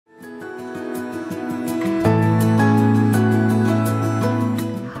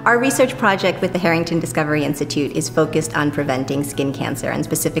Our research project with the Harrington Discovery Institute is focused on preventing skin cancer, and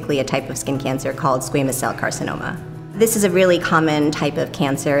specifically a type of skin cancer called squamous cell carcinoma. This is a really common type of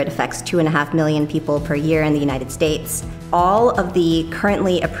cancer. It affects 2.5 million people per year in the United States. All of the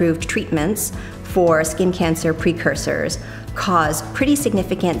currently approved treatments for skin cancer precursors cause pretty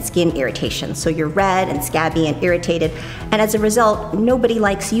significant skin irritation. So you're red and scabby and irritated, and as a result, nobody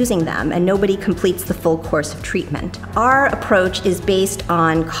likes using them and nobody completes the full course of treatment. Our approach is based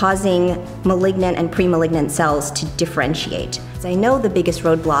on causing malignant and pre-malignant cells to differentiate. I know the biggest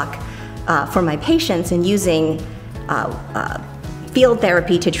roadblock for my patients in using field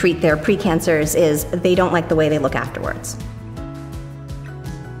therapy to treat their precancers is they don't like the way they look afterwards.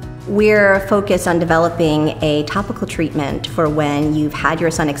 We're focused on developing a topical treatment for when you've had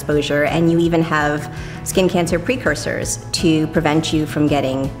your sun exposure and you even have skin cancer precursors to prevent you from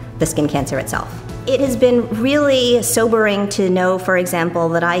getting the skin cancer itself. It has been really sobering to know, for example,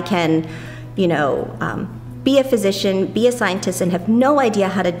 that I can, be a physician, be a scientist, and have no idea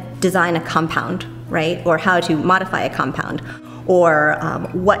how to design a compound, right? Or how to modify a compound, or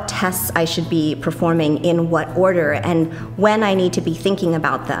what tests I should be performing in what order, and when I need to be thinking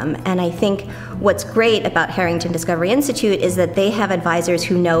about them. And I think what's great about Harrington Discovery Institute is that they have advisors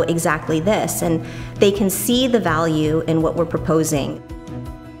who know exactly this, and they can see the value in what we're proposing.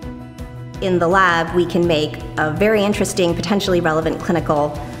 In the lab, we can make a very interesting, potentially relevant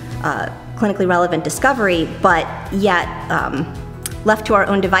clinically relevant discovery, but yet left to our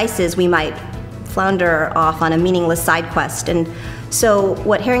own devices, we might flounder off on a meaningless side quest. And so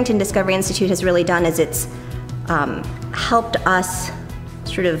what Harrington Discovery Institute has really done is it's helped us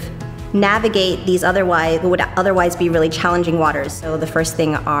sort of navigate these what would otherwise be really challenging waters. So the first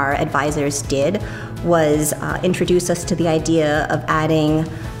thing our advisors did was introduce us to the idea of adding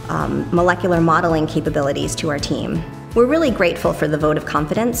molecular modeling capabilities to our team. We're really grateful for the vote of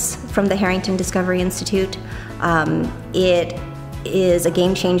confidence from the Harrington Discovery Institute. It is a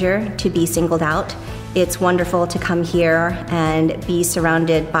game changer to be singled out. It's wonderful to come here and be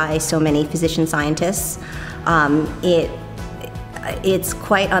surrounded by so many physician scientists. It's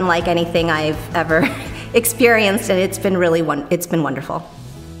quite unlike anything I've ever experienced, and it's been wonderful.